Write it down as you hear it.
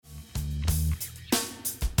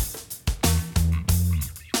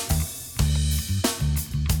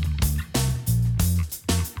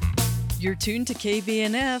You're tuned to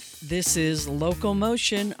KVNF. This is Local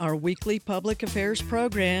Motion, our weekly public affairs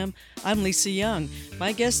program. I'm Lisa Young.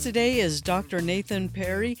 My guest today is Dr. Nathan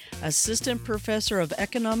Perry, Assistant Professor of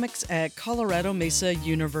Economics at Colorado Mesa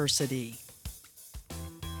University.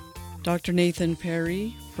 Dr. Nathan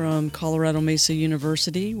Perry from Colorado Mesa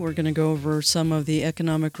University. We're going to go over some of the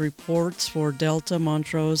economic reports for Delta,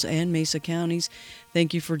 Montrose, and Mesa counties.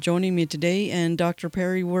 Thank you for joining me today. And Dr.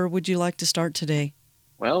 Perry, where would you like to start today?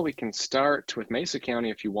 Well, we can start with Mesa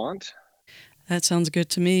County if you want. That sounds good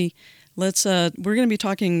to me. We're going to be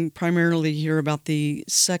talking primarily here about the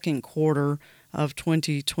second quarter of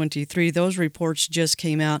 2023. Those reports just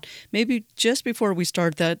came out. Maybe just before we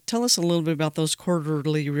start that, tell us a little bit about those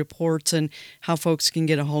quarterly reports and how folks can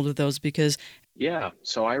get a hold of those because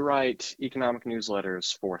so I write economic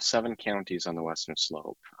newsletters for 7 counties on the Western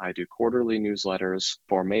Slope. I do quarterly newsletters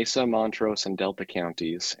for Mesa, Montrose, and Delta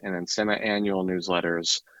counties, and then semi-annual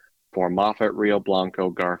newsletters for Moffat, Rio Blanco,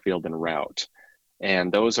 Garfield, and Routt.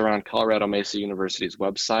 And those are on Colorado Mesa University's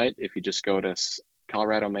website. If you just go to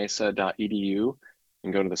coloradomesa.edu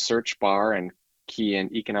and go to the search bar and key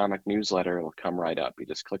in economic newsletter, it'll come right up. You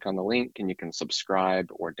just click on the link and you can subscribe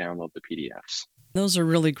or download the PDFs. Those are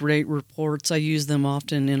really great reports. I use them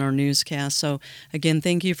often in our newscast. So again,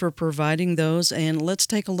 thank you for providing those. And let's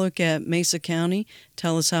take a look at Mesa County.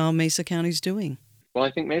 Tell us how Mesa County's doing. Well,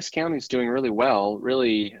 I think Mesa County is doing really well.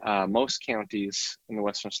 Really, most counties in the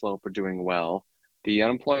Western Slope are doing well. The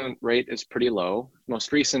unemployment rate is pretty low.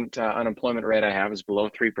 Most recent unemployment rate I have is below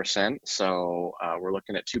 3%. So we're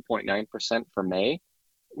looking at 2.9% for May,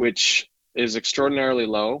 which is extraordinarily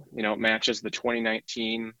low. It matches the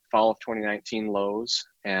fall of 2019 lows.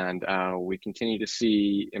 And we continue to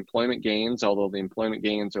see employment gains, although the employment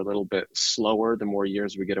gains are a little bit slower the more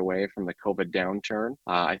years we get away from the COVID downturn.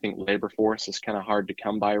 I think labor force is kind of hard to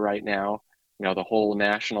come by right now. The whole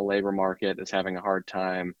national labor market is having a hard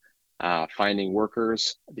time finding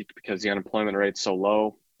workers because the unemployment rate's so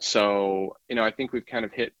low. So, I think we've kind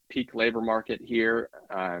of hit peak labor market here.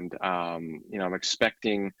 And, I'm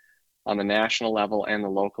expecting on the national level and the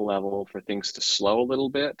local level for things to slow a little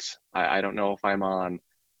bit. I don't know if I'm on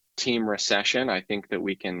team recession. I think that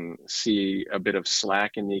we can see a bit of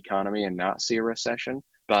slack in the economy and not see a recession.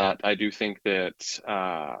 But I do think that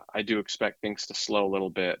I do expect things to slow a little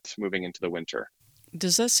bit moving into the winter.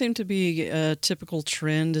 Does that seem to be a typical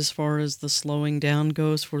trend as far as the slowing down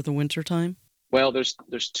goes for the wintertime? Well, there's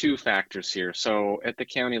 2 factors here. So at the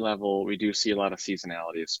county level, we do see a lot of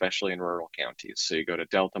seasonality, especially in rural counties. So you go to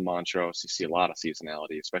Delta, Montrose, you see a lot of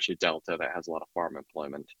seasonality, especially Delta that has a lot of farm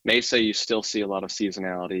employment. Mesa, you still see a lot of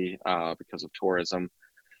seasonality because of tourism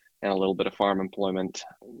and a little bit of farm employment.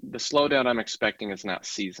 The slowdown I'm expecting is not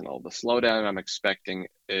seasonal. The slowdown I'm expecting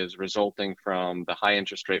is resulting from the high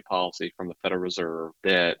interest rate policy from the Federal Reserve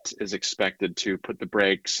that is expected to put the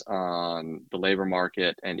brakes on the labor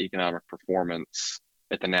market and economic performance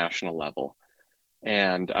at the national level.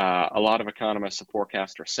 And a lot of economists have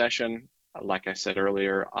forecast recession. Like I said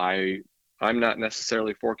earlier, I'm not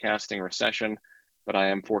necessarily forecasting recession, but I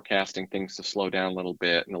am forecasting things to slow down a little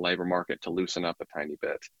bit and the labor market to loosen up a tiny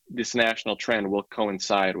bit. This national trend will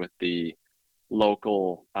coincide with the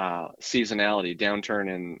local seasonality,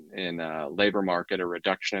 downturn in labor market or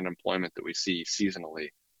reduction in employment that we see seasonally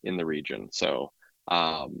in the region. So,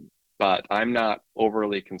 but I'm not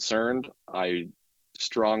overly concerned. I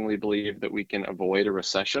strongly believe that we can avoid a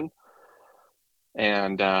recession.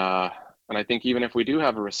 And I think even if we do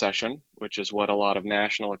have a recession, which is what a lot of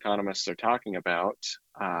national economists are talking about,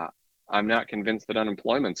 I'm not convinced that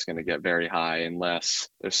unemployment's going to get very high unless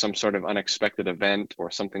there's some sort of unexpected event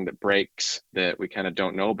or something that breaks that we kind of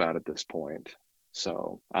don't know about at this point.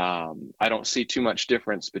 So I don't see too much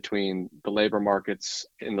difference between the labor markets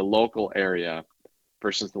in the local area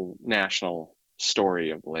versus the national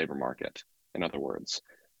story of the labor market. In other words,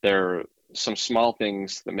 there are some small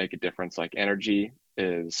things that make a difference, like energy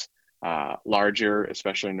is larger,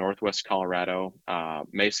 especially in Northwest Colorado.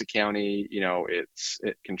 Mesa County,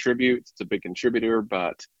 it contributes, it's a big contributor,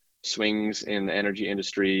 but swings in the energy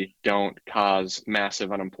industry don't cause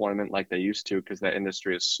massive unemployment like they used to because that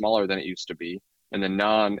industry is smaller than it used to be. And the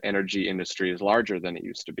non-energy industry is larger than it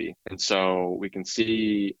used to be. And so we can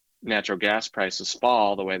see natural gas prices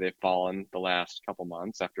fall the way they've fallen the last couple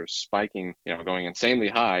months after spiking, going insanely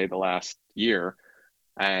high the last year.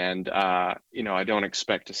 And, I don't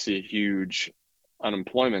expect to see a huge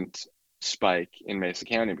unemployment spike in Mesa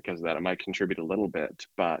County because of that. It might contribute a little bit,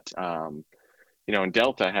 but, in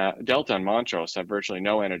Delta and Montrose have virtually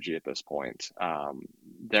no energy at this point.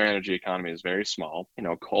 Their energy economy is very small.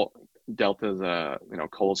 Delta's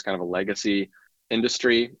coal is kind of a legacy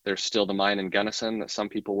industry, there's still the mine in Gunnison that some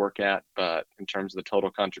people work at, but in terms of the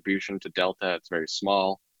total contribution to Delta, it's very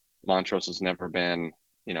small. Montrose has never been,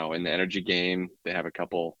 in the energy game. They have a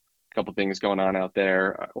couple things going on out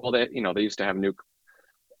there. Well, they used to have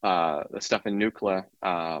the stuff in Nuclear,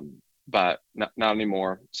 but not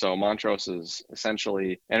anymore. So Montrose is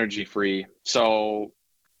essentially energy free. So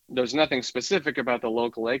there's nothing specific about the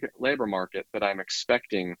local labor market that I'm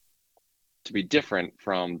expecting to be different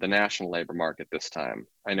from the national labor market this time.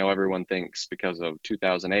 I know everyone thinks because of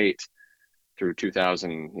 2008 through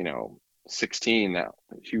 2016, that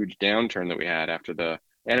huge downturn that we had after the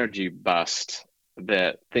energy bust,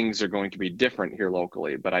 that things are going to be different here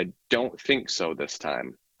locally, but I don't think so this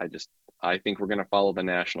time. I think we're going to follow the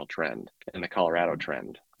national trend and the Colorado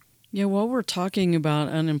trend. Yeah, while we're talking about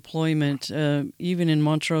unemployment, even in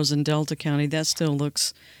Montrose and Delta County, that still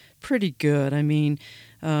looks pretty good. I mean,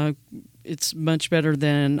 it's much better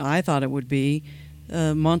than I thought it would be.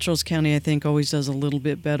 Montrose County, I think, always does a little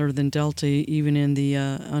bit better than Delta, even in the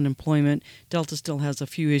unemployment. Delta still has a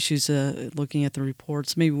few issues looking at the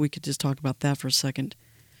reports. Maybe we could just talk about that for a second.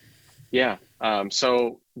 Yeah.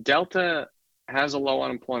 So Delta has a low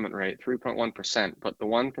unemployment rate, 3.1%. But the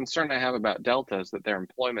one concern I have about Delta is that their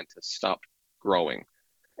employment has stopped growing.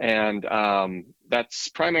 And that's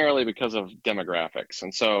primarily because of demographics.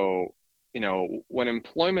 And so, when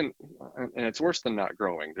employment, and it's worse than not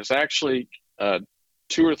growing, there's actually a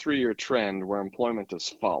 2 or 3 year trend where employment is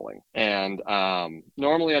falling. And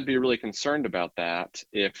normally I'd be really concerned about that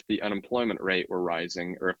if the unemployment rate were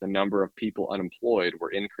rising or if the number of people unemployed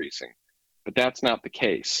were increasing. But that's not the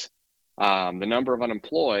case. The number of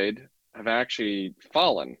unemployed have actually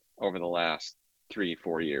fallen over the last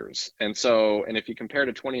 3-4 years. And if you compare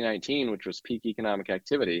to 2019, which was peak economic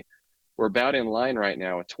activity, we're about in line right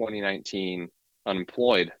now with 2019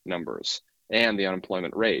 unemployed numbers and the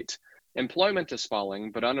unemployment rate. Employment is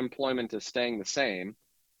falling, but unemployment is staying the same.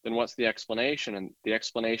 Then what's the explanation? And the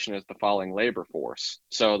explanation is the falling labor force.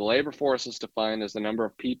 So the labor force is defined as the number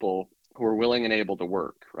of people who are willing and able to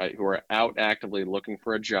work, right? Who are out actively looking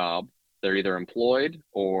for a job. They're either employed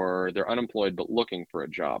or they're unemployed, but looking for a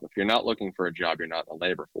job. If you're not looking for a job, you're not in the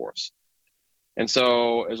labor force. And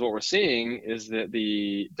so as what we're seeing is that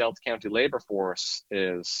the Delta County labor force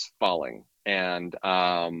is falling. And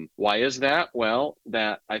why is that? Well,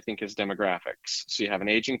 that I think is demographics. So you have an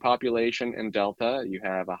aging population in Delta, you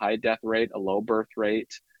have a high death rate, a low birth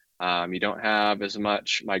rate. You don't have as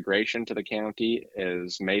much migration to the county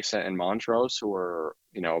as Mesa and Montrose, who are,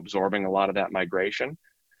 absorbing a lot of that migration.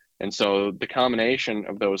 And so the combination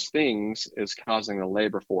of those things is causing the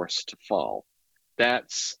labor force to fall.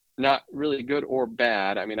 That's not really good or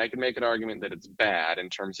bad. I mean, I could make an argument that it's bad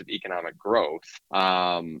in terms of economic growth.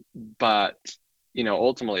 But,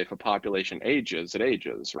 ultimately, if a population ages, it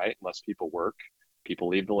ages, right? Less people work, people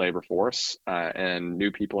leave the labor force, and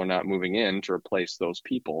new people are not moving in to replace those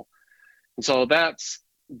people. And so that's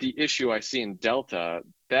the issue I see in Delta.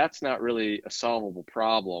 That's not really a solvable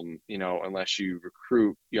problem, unless you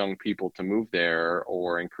recruit young people to move there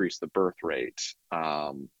or increase the birth rate.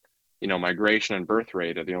 Migration and birth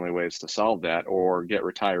rate are the only ways to solve that, or get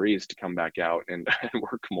retirees to come back out and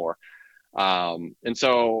work more. And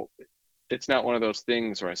so it's not one of those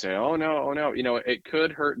things where I say, oh no, it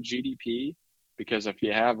could hurt GDP, because if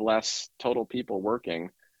you have less total people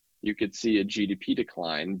working, you could see a GDP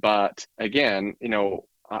decline. But again,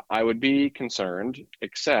 I would be concerned,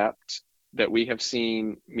 except that we have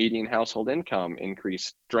seen median household income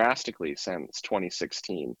increase drastically since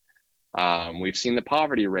 2016. We've seen the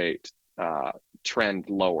poverty rate trend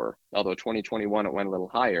lower, although 2021 it went a little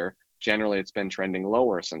higher. Generally, it's been trending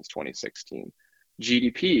lower since 2016.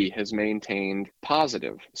 GDP has maintained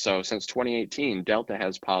positive. So since 2018, Delta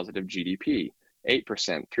has positive GDP, 8%,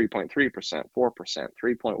 3.3%, 4%,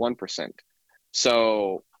 3.1%.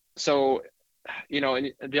 So,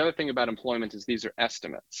 and the other thing about employment is these are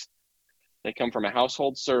estimates. They come from a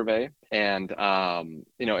household survey, and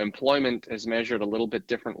employment is measured a little bit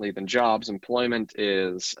differently than jobs. Employment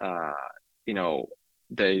is,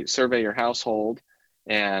 they survey your household,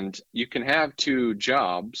 and you can have 2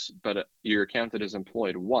 jobs, but you're counted as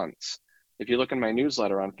employed once. If you look in my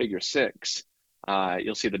newsletter on Figure 6,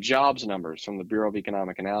 you'll see the jobs numbers from the Bureau of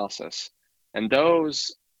Economic Analysis, and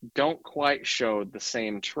those don't quite show the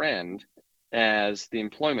same trend as the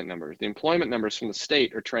employment numbers. The employment numbers from the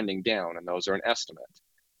state are trending down, and those are an estimate.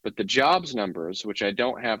 But the jobs numbers, which I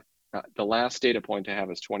don't have, the last data point I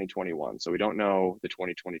have is 2021, so we don't know the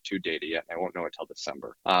 2022 data yet, and I won't know it till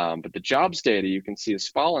December. But the jobs data you can see has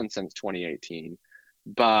fallen since 2018,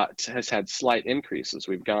 but has had slight increases.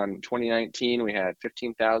 We've gone 2019, we had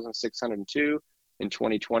 15,602. In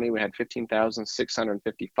 2020, we had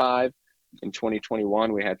 15,655. In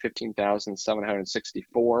 2021, we had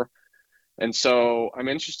 15,764. And so I'm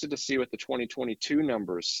interested to see what the 2022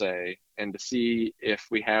 numbers say and to see if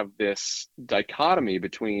we have this dichotomy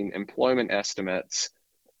between employment estimates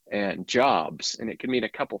and jobs. And it can mean a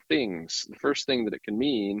couple things. The first thing that it can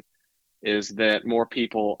mean is that more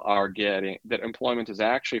people are that employment is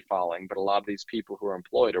actually falling, but a lot of these people who are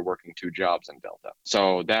employed are working 2 jobs in Delta.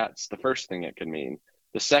 So that's the first thing it can mean.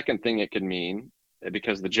 The second thing it could mean,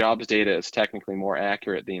 because the jobs data is technically more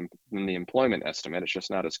accurate than the employment estimate, it's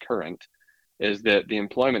just not as current, is that the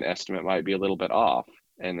employment estimate might be a little bit off,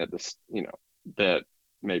 and that that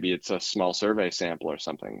maybe it's a small survey sample or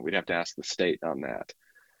something. We'd have to ask the state on that.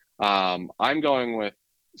 I'm going with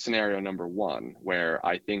scenario number 1, where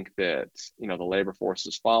I think that, the labor force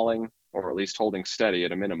is falling, or at least holding steady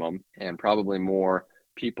at a minimum, and probably more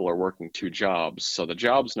people are working 2 jobs. So the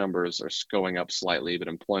jobs numbers are going up slightly, but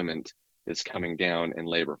employment is coming down and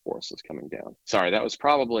labor force is coming down. Sorry, that was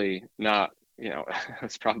probably not,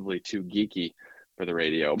 it's probably too geeky for the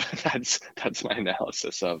radio, but that's my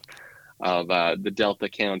analysis of the Delta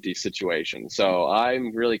County situation. So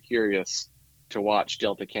I'm really curious to watch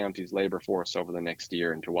Delta County's labor force over the next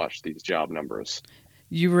year and to watch these job numbers.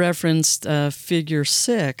 You referenced Figure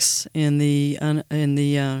 6 in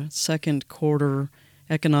the second quarter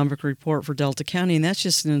economic report for Delta County, and that's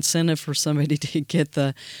just an incentive for somebody to get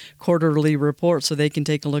the quarterly report so they can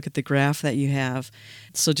take a look at the graph that you have.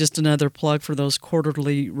 So just another plug for those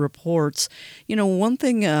quarterly reports. One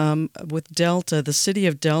thing with Delta, the city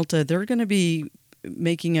of Delta, they're going to be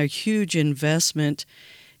making a huge investment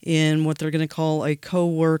in what they're going to call a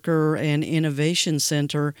co-worker and innovation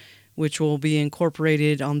center, which will be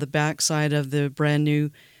incorporated on the backside of the brand new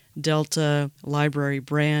Delta Library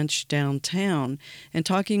branch downtown. And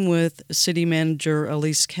talking with City Manager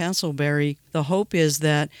Elise Castleberry, the hope is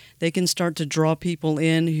that they can start to draw people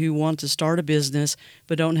in who want to start a business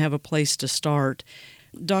but don't have a place to start.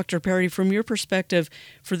 Dr. Perry, from your perspective,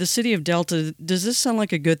 for the city of Delta, does this sound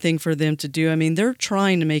like a good thing for them to do? I mean, they're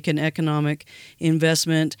trying to make an economic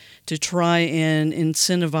investment to try and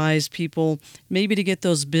incentivize people, maybe to get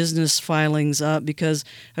those business filings up, because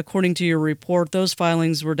according to your report, those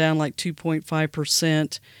filings were down like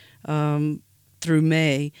 2.5% through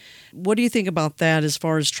May. What do you think about that as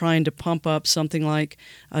far as trying to pump up something like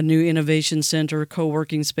a new innovation center,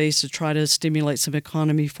 co-working space to try to stimulate some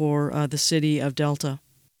economy for the city of Delta?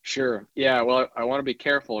 Sure. Yeah, well, I want to be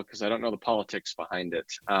careful because I don't know the politics behind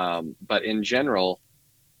it. But in general,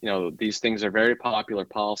 these things are very popular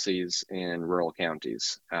policies in rural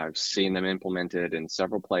counties. I've seen them implemented in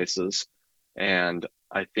several places. And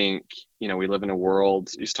I think, we live in a world,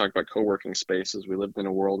 you talk about co-working spaces, we lived in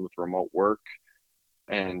a world with remote work.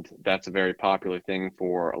 And that's a very popular thing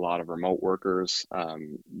for a lot of remote workers.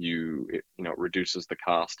 It reduces the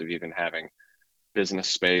cost of even having business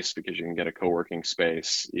space because you can get a co-working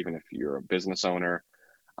space even if you're a business owner.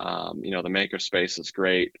 The maker space is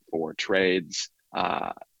great for trades.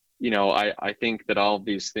 I think that all of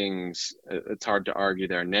these things, it's hard to argue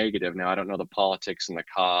they're negative. Now, I don't know the politics and the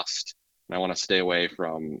cost, and I want to stay away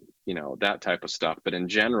from, that type of stuff. But in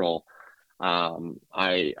general,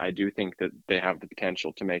 I do think that they have the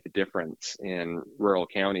potential to make a difference in rural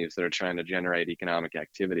counties that are trying to generate economic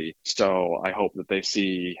activity. So I hope that they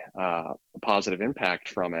see a positive impact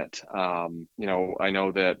from it. I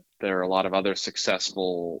know that there are a lot of other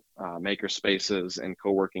successful maker spaces and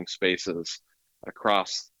co-working spaces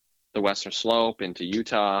across the Western Slope into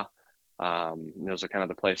Utah. Those are kind of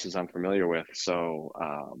the places I'm familiar with. So,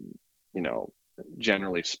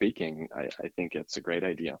 generally speaking, I think it's a great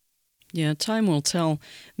idea. Yeah, time will tell.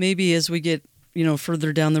 Maybe as we get,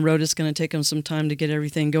 further down the road, it's going to take them some time to get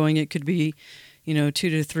everything going. It could be, 2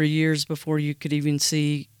 to 3 years before you could even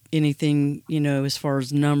see anything, as far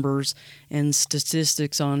as numbers and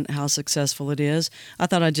statistics on how successful it is. I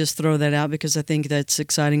thought I'd just throw that out because I think that's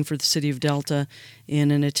exciting for the city of Delta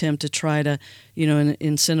in an attempt to try to,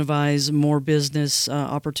 incentivize more business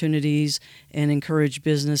opportunities and encourage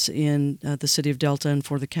business in the city of Delta and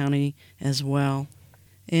for the county as well.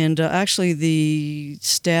 And actually, the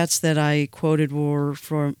stats that I quoted were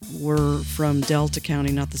from Delta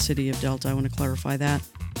County, not the city of Delta. I want to clarify that.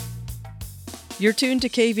 You're tuned to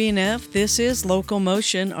KVNF. This is Local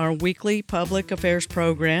Motion, our weekly public affairs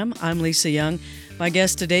program. I'm Lisa Young. My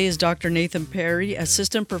guest today is Dr. Nathan Perry,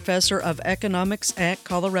 Assistant Professor of Economics at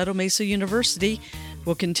Colorado Mesa University.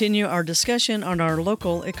 We'll continue our discussion on our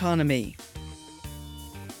local economy.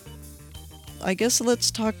 I guess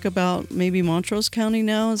let's talk about maybe Montrose County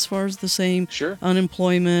now as far as the same Sure.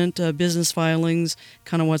 Unemployment, business filings,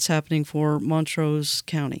 kind of what's happening for Montrose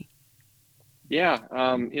County. Yeah,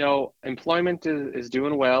 employment is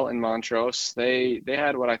doing well in Montrose. They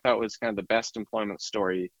had what I thought was kind of the best employment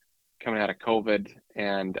story coming out of COVID,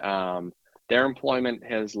 and their employment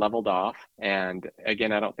has leveled off. And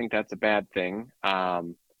again, I don't think that's a bad thing.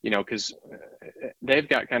 Because they've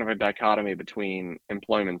got kind of a dichotomy between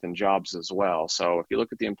employment and jobs as well. So if you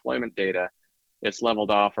look at the employment data, it's leveled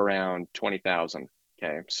off around 20,000.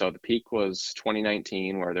 Okay, so the peak was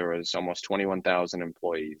 2019, where there was almost 21,000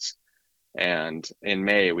 employees. And in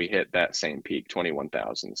May, we hit that same peak,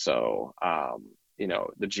 21,000. So,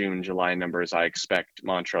 the June, July numbers, I expect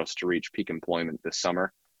Montrose to reach peak employment this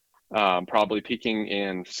summer, probably peaking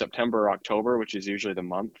in September, October, which is usually the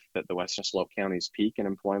month that the Western Slope counties peak in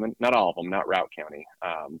employment. Not all of them, not Routt County.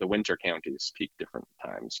 The winter counties peak different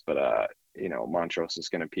times, but, Montrose is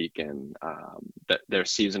going to peak in their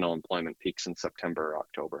seasonal employment peaks in September,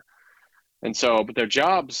 October. And so, but their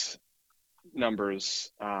jobs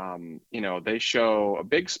numbers, they show a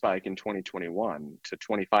big spike in 2021 to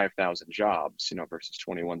 25,000 jobs, versus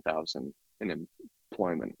 21,000 in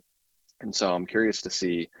employment. And so I'm curious to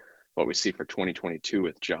see what we see for 2022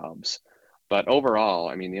 with jobs. But overall,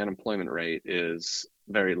 I mean, the unemployment rate is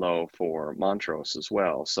very low for Montrose as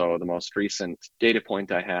well. So the most recent data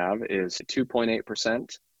point I have is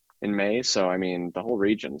 2.8% in May. So, I mean, the whole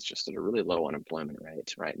region is just at a really low unemployment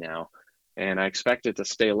rate right now. And I expect it to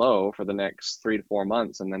stay low for the next 3 to 4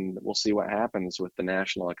 months, and then we'll see what happens with the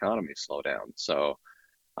national economy slowdown. So,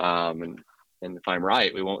 and if I'm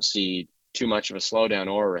right, we won't see too much of a slowdown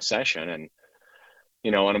or a recession, and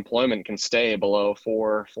unemployment can stay below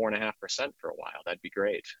 4.5% for a while. That'd be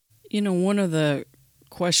great. One of the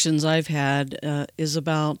questions I've had is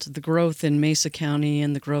about the growth in Mesa County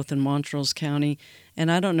and the growth in Montrose County,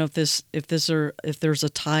 and I don't know if there's a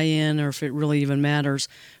tie-in or if it really even matters.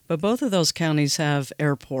 But both of those counties have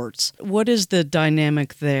airports. What is the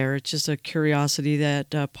dynamic there? It's just a curiosity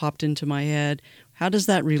that popped into my head. How does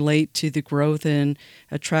that relate to the growth in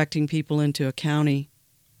attracting people into a county?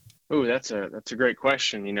 Oh, that's a great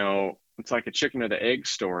question. It's like a chicken or the egg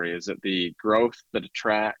story. Is it the growth that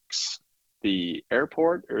attracts the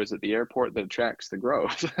airport, or is it the airport that attracts the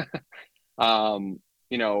growth?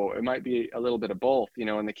 It might be a little bit of both.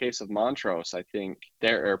 In the case of Montrose, I think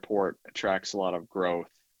their airport attracts a lot of growth.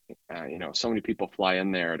 So many people fly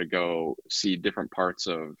in there to go see different parts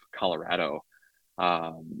of Colorado.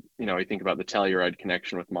 You think about the Telluride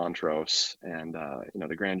connection with Montrose and,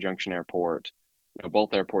 the Grand Junction Airport.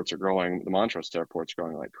 Both airports are growing. The Montrose airport's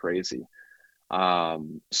growing like crazy.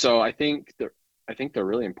 So I think they're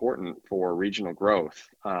really important for regional growth.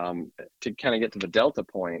 To kind of get to the Delta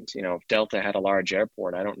point, if Delta had a large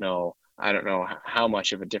airport, I don't know how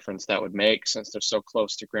much of a difference that would make, since they're so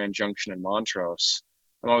close to Grand Junction and Montrose.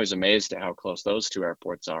 I'm always amazed at how close those two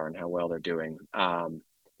airports are and how well they're doing.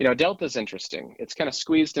 Delta's interesting. It's kind of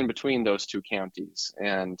squeezed in between those two counties.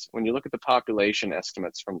 And when you look at the population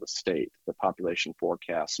estimates from the state, the population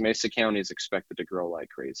forecast, Mesa County is expected to grow like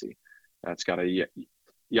crazy. It's got a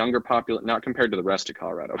younger population, not compared to the rest of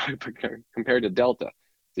Colorado, but compared to Delta,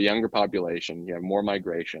 the younger population, you have more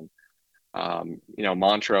migration.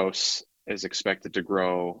 Montrose is expected to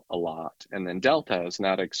grow a lot, and then Delta is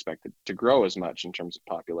not expected to grow as much in terms of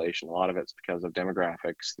population. A lot of it's because of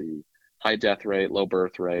demographics, the high death rate, low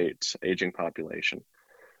birth rate, aging population.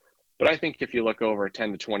 But I think if you look over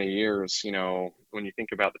 10 to 20 years, when you think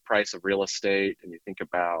about the price of real estate and you think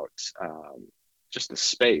about just the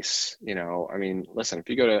space, listen, if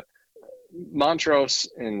you go to Montrose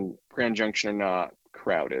and Grand Junction are not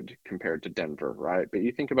crowded compared to Denver, right? But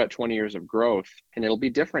you think about 20 years of growth and it'll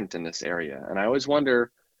be different in this area. And I always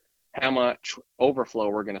wonder how much overflow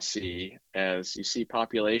we're going to see as you see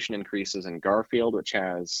population increases in Garfield, which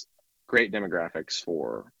has great demographics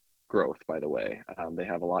for growth, by the way. They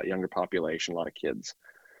have a lot younger population, a lot of kids.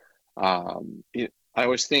 I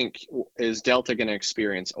always think, is Delta going to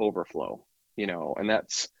experience overflow? And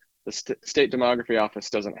that's the state demography office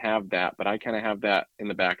doesn't have that, but I kind of have that in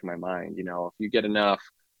the back of my mind. If you get enough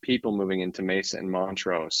people moving into Mesa and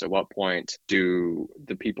Montrose, at what point do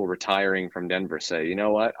the people retiring from Denver say, you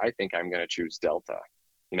know what, I think I'm going to choose Delta,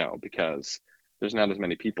 because there's not as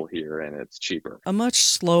many people here and it's cheaper. A much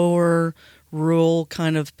slower, rural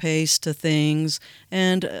kind of pace to things.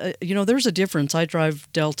 And, there's a difference. I drive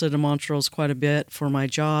Delta to Montrose quite a bit for my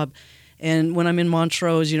job. And when I'm in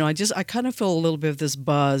Montrose, I kind of feel a little bit of this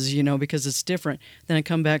buzz, because it's different. Then I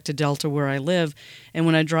come back to Delta where I live. And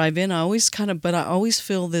when I drive in, I always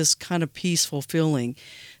feel this kind of peaceful feeling.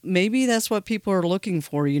 maybe that's what people are looking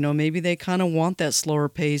for. Maybe they kind of want that slower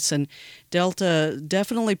pace, and Delta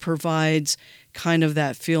definitely provides kind of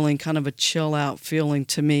that feeling, kind of a chill out feeling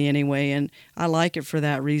to me anyway, and I like it for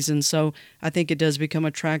that reason. So I think it does become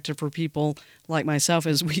attractive for people like myself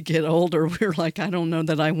as we get older. We're like, I don't know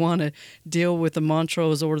that I want to deal with the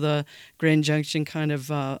Montrose or the Grand Junction kind of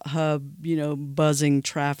hub, buzzing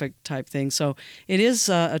traffic type thing. So it is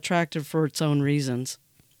attractive for its own reasons.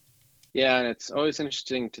 Yeah, and it's always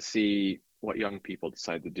interesting to see what young people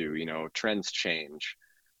decide to do. Trends change.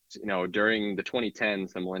 During the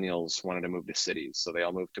 2010s, the millennials wanted to move to cities. So they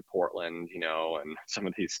all moved to Portland, and some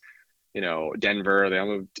of these, Denver, they all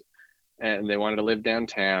moved and they wanted to live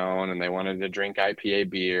downtown and they wanted to drink IPA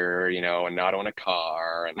beer, and not own a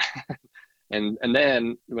car. And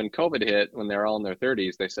then when COVID hit, when they're all in their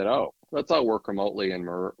 30s, they said, oh, let's all work remotely and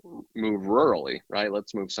move rurally, right?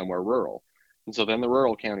 Let's move somewhere rural. And so then the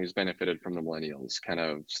rural counties benefited from the millennials kind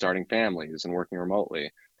of starting families and working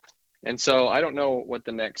remotely. And so I don't know what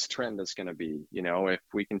the next trend is going to be. If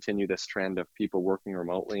we continue this trend of people working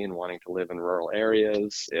remotely and wanting to live in rural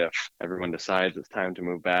areas, if everyone decides it's time to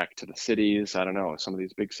move back to the cities, I don't know. Some of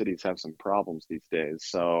these big cities have some problems these days.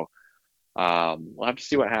 So we'll have to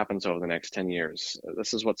see what happens over the next 10 years.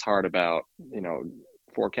 This is what's hard about,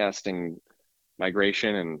 forecasting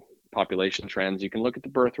migration and population trends. You can look at the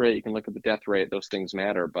birth rate, you can look at the death rate, those things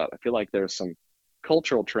matter, but I feel like there's some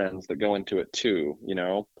cultural trends that go into it too,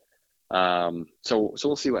 so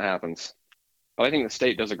we'll see what happens. But I think the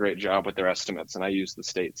state does a great job with their estimates, and I use the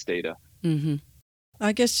state's data. Mm-hmm.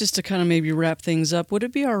 I guess just to kind of maybe wrap things up, would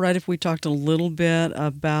it be all right if we talked a little bit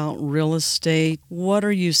about real estate? What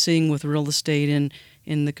are you seeing with real estate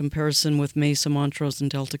in the comparison with Mesa, Montrose, and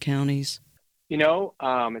Delta counties?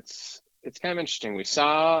 It's kind of interesting. We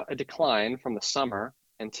saw a decline from the summer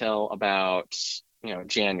until about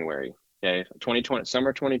January. Okay, 2020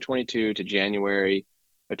 summer 2022 to January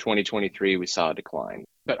of 2023, we saw a decline.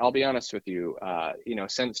 But I'll be honest with you,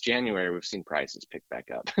 since January, we've seen prices pick back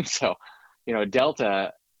up. So,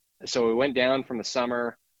 Delta, so we went down from the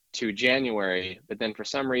summer to January, but then for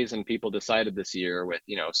some reason, people decided this year with,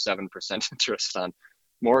 7% interest on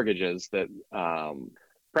mortgages that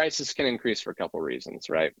prices can increase for a couple of reasons,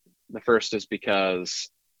 right? The first is because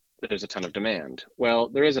there's a ton of demand. Well,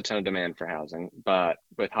 there is a ton of demand for housing, but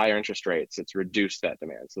with higher interest rates, it's reduced that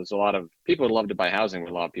demand. So there's a lot of people would love to buy housing,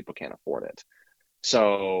 but a lot of people can't afford it.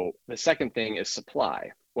 So the second thing is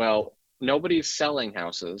supply. Well, nobody's selling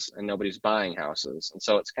houses and nobody's buying houses. And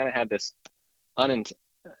so it's kind of had this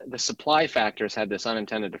the supply factors had this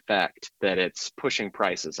unintended effect that it's pushing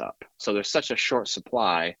prices up. So there's such a short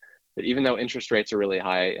supply that even though interest rates are really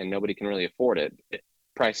high and nobody can really afford it,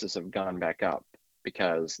 prices have gone back up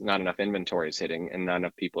because not enough inventory is hitting and not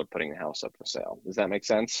enough people are putting the house up for sale. Does that make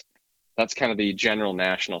sense? That's kind of the general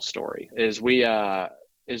national story. As we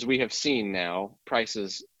have seen now,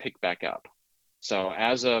 prices pick back up. So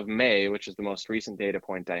as of May, which is the most recent data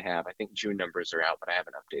point I have, I think June numbers are out, but I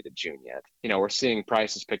haven't updated June yet. We're seeing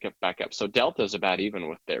prices pick up back up. So Delta is about even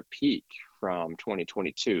with their peak from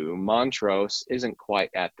 2022. Montrose isn't quite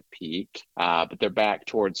at the peak, but they're back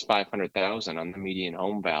towards 500,000 on the median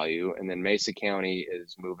home value. And then Mesa County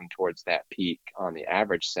is moving towards that peak on the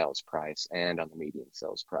average sales price and on the median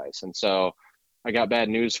sales price. And so I got bad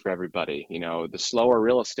news for everybody. The slower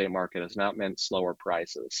real estate market has not meant slower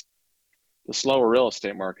prices. The slower real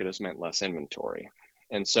estate market has meant less inventory.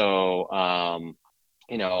 And so,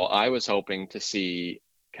 I was hoping to see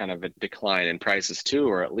kind of a decline in prices too,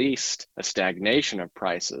 or at least a stagnation of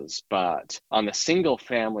prices. But on the single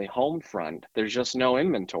family home front, there's just no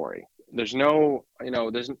inventory. There's no,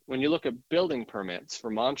 when you look at building permits for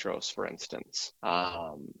Montrose, for instance,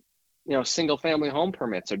 single family home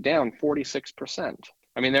permits are down 46%.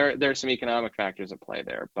 I mean, there's some economic factors at play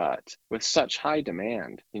there, but with such high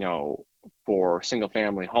demand, for single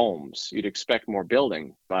family homes, you'd expect more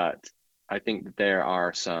building, but I think that there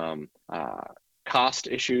are some cost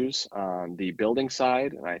issues on the building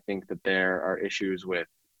side. And I think that there are issues with,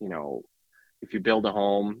 if you build a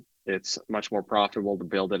home, it's much more profitable to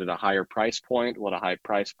build it at a higher price point. Well, at a high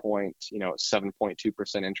price point, it's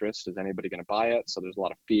 7.2% interest. Is anybody going to buy it? So there's a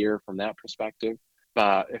lot of fear from that perspective.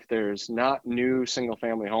 But if there's not new single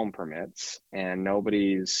family home permits and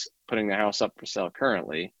nobody's putting the house up for sale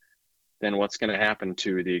currently, then what's going to happen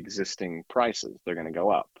to the existing prices? They're going to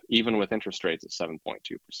go up, even with interest rates at 7.2%.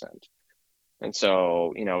 And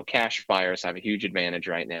so, cash buyers have a huge advantage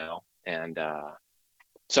right now. And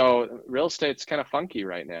so real estate's kind of funky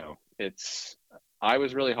right now. I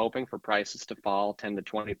was really hoping for prices to fall 10 to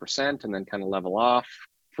 20% and then kind of level off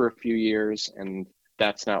for a few years. And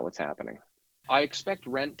that's not what's happening. I expect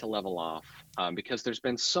rent to level off because there's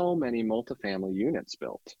been so many multifamily units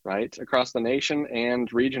built, right, across the nation and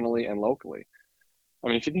regionally and locally. I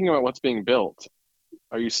mean, if you think about what's being built,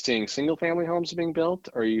 are you seeing single family homes being built?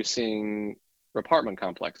 Or are you seeing apartment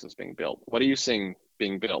complexes being built? What are you seeing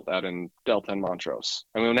being built out in Delta and Montrose?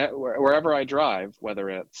 I mean, wherever I drive, whether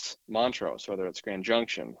it's Montrose, whether it's Grand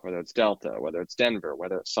Junction, whether it's Delta, whether it's Denver,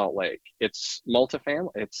 whether it's Salt Lake, it's multifamily,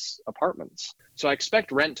 it's apartments. So I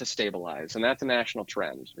expect rent to stabilize, and that's a national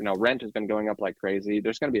trend. Rent has been going up like crazy.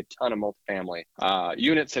 There's going to be a ton of multifamily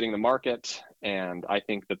units hitting the market, and I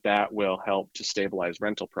think that will help to stabilize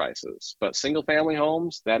rental prices. But single family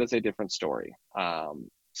homes, that is a different story.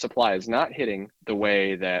 Supply is not hitting the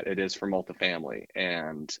way that it is for multifamily.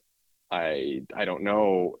 And I don't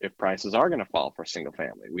know if prices are going to fall for single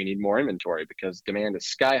family. We need more inventory because demand is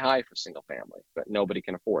sky high for single family, but nobody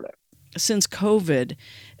can afford it. Since COVID,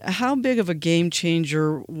 how big of a game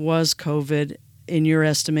changer was COVID in your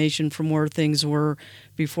estimation from where things were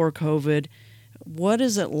before COVID? What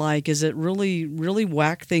is it like? Is it really, really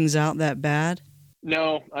whack things out that bad?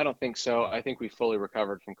 No, I don't think so. I think we fully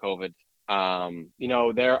recovered from COVID.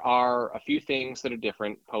 There are a few things that are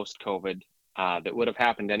different post-COVID that would have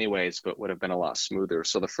happened anyways, but would have been a lot smoother.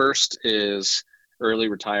 So the first is early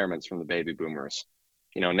retirements from the baby boomers.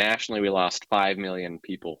 Nationally, we lost 5 million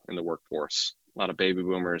people in the workforce. A lot of baby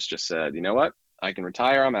boomers just said, you know what, I can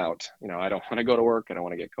retire, I'm out. I don't want to go to work, I don't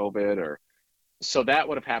want to get COVID. So that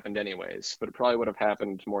would have happened anyways, but it probably would have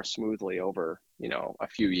happened more smoothly over, a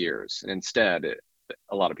few years. And instead,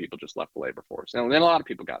 a lot of people just left the labor force. And then a lot of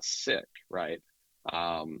people got sick, right?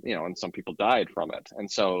 And some people died from it.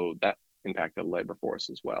 And so that impacted the labor force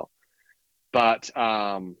as well. But,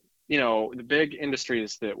 the big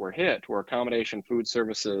industries that were hit were accommodation, food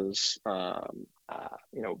services,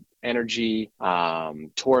 energy,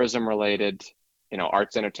 tourism related,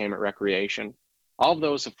 arts, entertainment, recreation. All of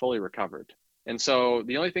those have fully recovered. And so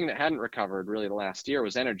the only thing that hadn't recovered really the last year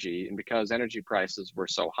was energy. And because energy prices were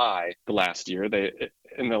so high the last year,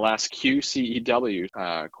 in the last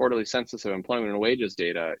QCEW, quarterly census of employment and wages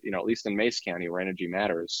data, at least in Mace County where energy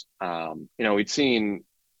matters, we'd seen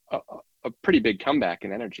a pretty big comeback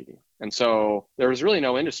in energy. And so there was really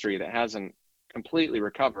no industry that hasn't completely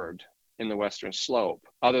recovered in the Western Slope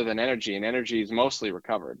other than energy. And energy is mostly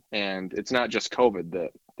recovered. And it's not just COVID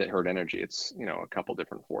that hurt energy. It's, a couple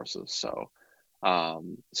different forces. So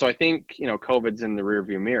I think, COVID's in the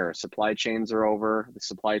rearview mirror. Supply chains are over. The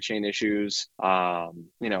supply chain issues. I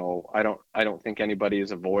don't think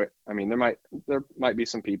anybody's I mean, there might be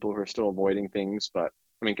some people who are still avoiding things, but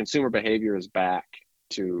I mean, consumer behavior is back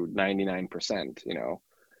to 99%.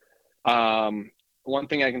 One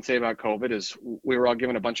thing I can say about COVID is we were all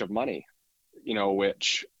given a bunch of money,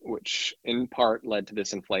 which in part led to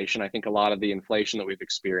this inflation. I think a lot of the inflation that we've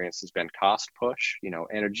experienced has been cost push,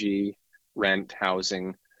 energy, rent,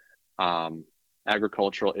 housing,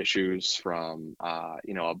 agricultural issues from,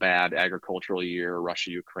 a bad agricultural year,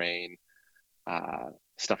 Russia, Ukraine,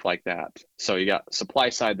 stuff like that. So you got supply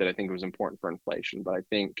side that I think was important for inflation, but I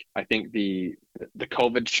think the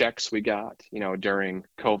COVID checks we got, during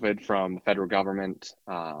COVID from the federal government,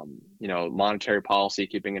 monetary policy,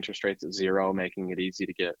 keeping interest rates at zero, making it easy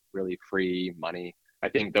to get really free money. I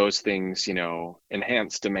think those things,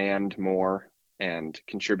 enhanced demand more and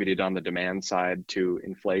contributed on the demand side to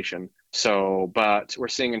inflation. But we're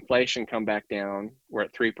seeing inflation come back down. We're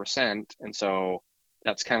at 3%. And so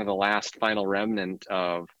that's kind of the last final remnant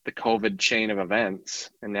of the COVID chain of events.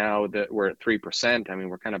 And now that we're at 3%, I mean,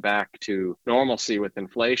 we're kind of back to normalcy with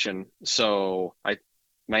inflation. So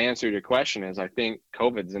my answer to your question is I think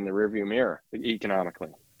COVID's in the rearview mirror economically.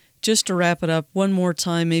 Just to wrap it up, one more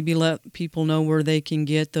time, maybe let people know where they can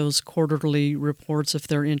get those quarterly reports if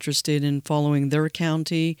they're interested in following their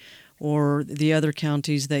county or the other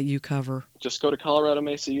counties that you cover. Just go to Colorado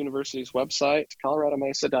Mesa University's website,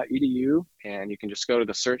 coloradomesa.edu, and you can just go to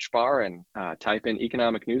the search bar and type in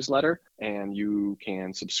economic newsletter, and you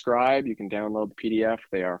can subscribe. You can download the PDF.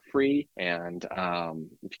 They are free. And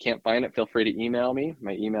if you can't find it, feel free to email me.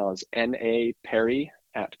 My email is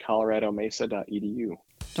naperry@coloradomesa.edu.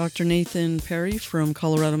 Dr. Nathan Perry from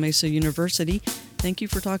Colorado Mesa University, thank you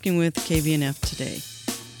for talking with KVNF today.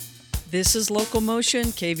 This is Local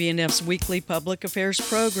Motion, KVNF's weekly public affairs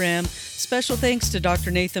program. Special thanks to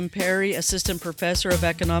Dr. Nathan Perry, Assistant Professor of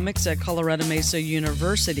Economics at Colorado Mesa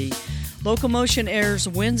University. Local Motion airs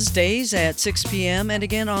Wednesdays at 6 p.m. and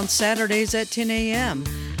again on Saturdays at 10 a.m.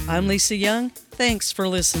 I'm Lisa Young. Thanks for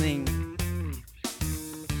listening.